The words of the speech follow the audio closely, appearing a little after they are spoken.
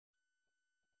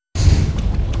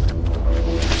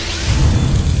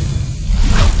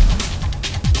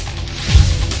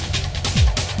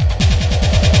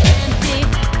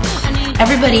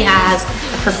everybody has a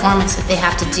performance that they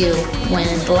have to do when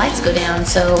the lights go down.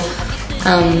 So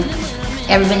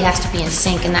everybody has to be in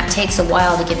sync, and that takes a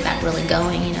while to get that really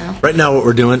going, you know. Right now what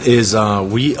we're doing is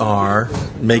we are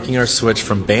making our switch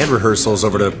from band rehearsals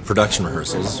over to production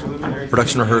rehearsals.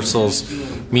 Production rehearsals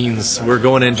means we're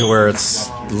going into where it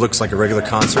looks like a regular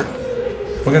concert.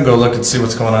 We're going to go look and see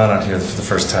what's going on out here for the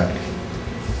first time.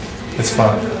 It's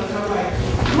fun.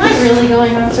 Am I really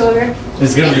going on tour?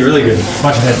 It's going to be really good.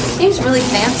 Watch your head. Seems really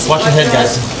fancy. Watch your head,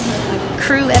 guys.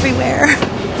 Crew everywhere.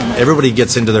 Everybody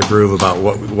gets into their groove about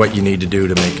what you need to do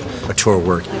to make a tour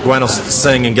work. Gwen will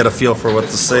sing and get a feel for what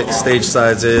the stage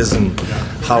size is and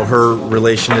how her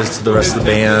relation is to the rest of the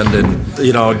band, and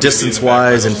you know,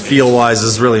 distance-wise and feel-wise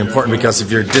is really important, because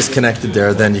if you're disconnected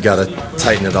there, then you got to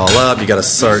tighten it all up. You got to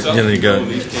start. You know, you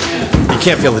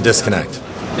can't feel the disconnect.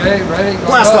 Okay, ready?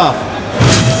 Blast off.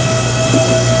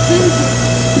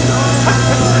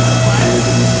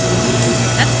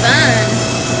 That's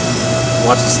fun.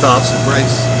 Watch the stops and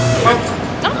breaks.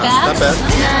 Not bad. Not bad.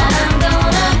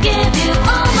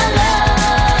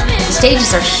 The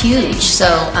stages are huge, so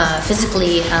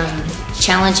physically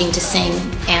challenging to sing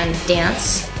and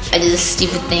dance. I do this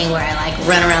stupid thing where I like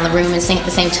run around the room and sing at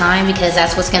the same time, because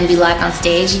that's what's going to be like on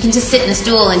stage. You can just sit in a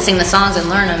stool and sing the songs and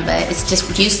learn them, but it's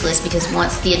just useless, because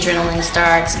once the adrenaline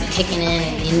starts and kicking in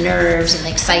and the nerves and the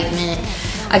excitement,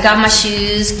 I got my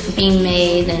shoes being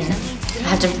made and I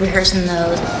have to rehearse in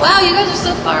those. Wow, you guys are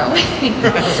so far away. I'm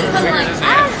like,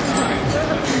 ah.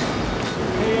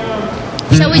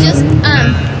 Shall we just,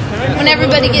 when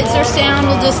everybody gets their sound,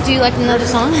 we'll just do like another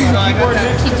song?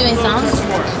 Keep doing songs?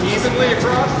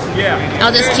 Yeah.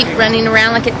 I'll just keep running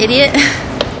around like an idiot.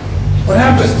 What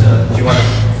happened? Do you want to?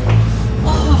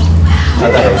 Oh, wow.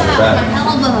 I thought it was bad. My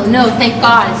elbow. No, thank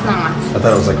God it's not. I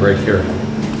thought it was like right here.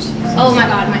 Oh my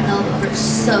God, my elbow hurts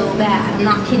so bad. I'm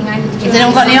not kidding. I need to get They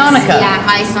don't got any arnica? Yeah,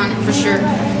 ice on it for sure.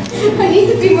 I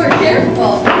need to be more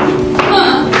careful.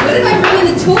 Huh? What if I ruin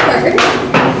the tour?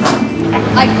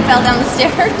 I fell down the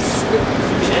stairs.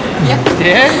 Yep.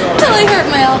 Did? Totally hurt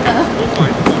my elbow.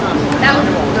 That was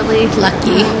really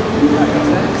lucky,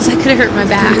 because I could have hurt my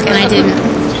back and I didn't.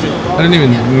 I didn't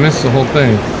even miss the whole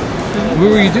thing. What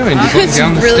were you doing? Did you go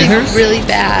down the It's really, stairs? really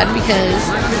bad, because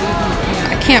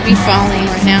I can't be falling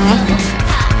right now.